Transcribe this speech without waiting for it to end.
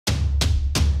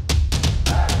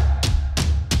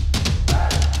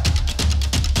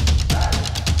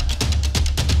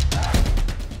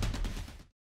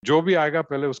जो भी आएगा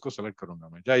पहले उसको select करूंगा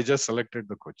मैं. I just selected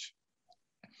the coach,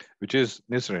 which is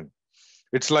Nisrin.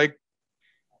 It's like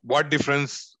what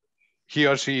difference he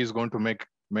or she is going to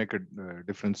make a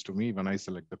difference to me when I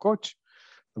select the coach.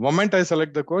 The moment I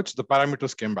select the coach, the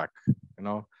parameters came back. You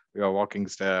know, your walking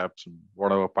steps,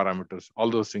 whatever parameters, all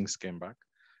those things came back.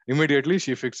 Immediately,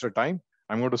 she fixed a time.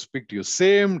 I'm going to speak to you.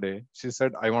 Same day, she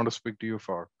said, I want to speak to you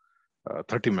for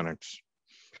 30 minutes.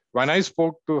 When I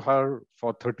spoke to her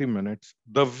for 30 minutes,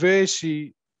 the way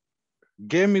she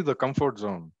gave me the comfort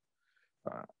zone,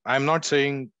 I'm not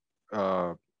saying,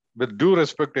 with due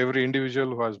respect, every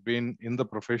individual who has been in the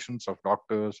professions of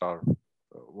doctors or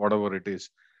whatever it is,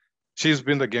 she's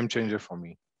been the game changer for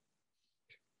me.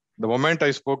 The moment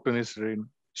I spoke to Nisreen,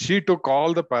 she took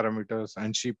all the parameters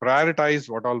and she prioritized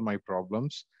what all my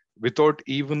problems without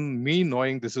even me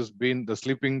knowing this has been the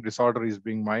sleeping disorder is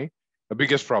being the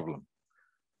biggest problem.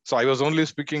 So I was only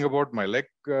speaking about my leg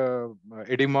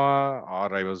edema,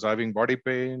 or I was having body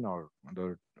pain, or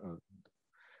the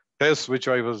tests which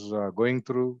I was going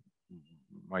through,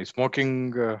 my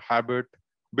smoking habit,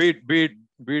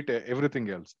 beat everything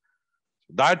else.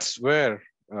 That's where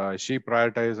she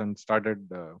prioritized and started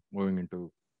moving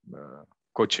into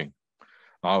coaching.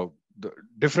 Now, the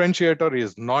differentiator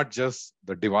is not just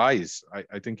the device.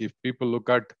 I think if people look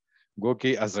at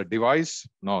GOQii as a device,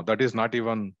 no, that is not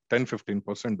even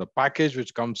 10-15%. The package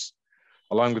which comes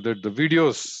along with it, the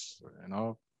videos,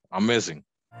 amazing.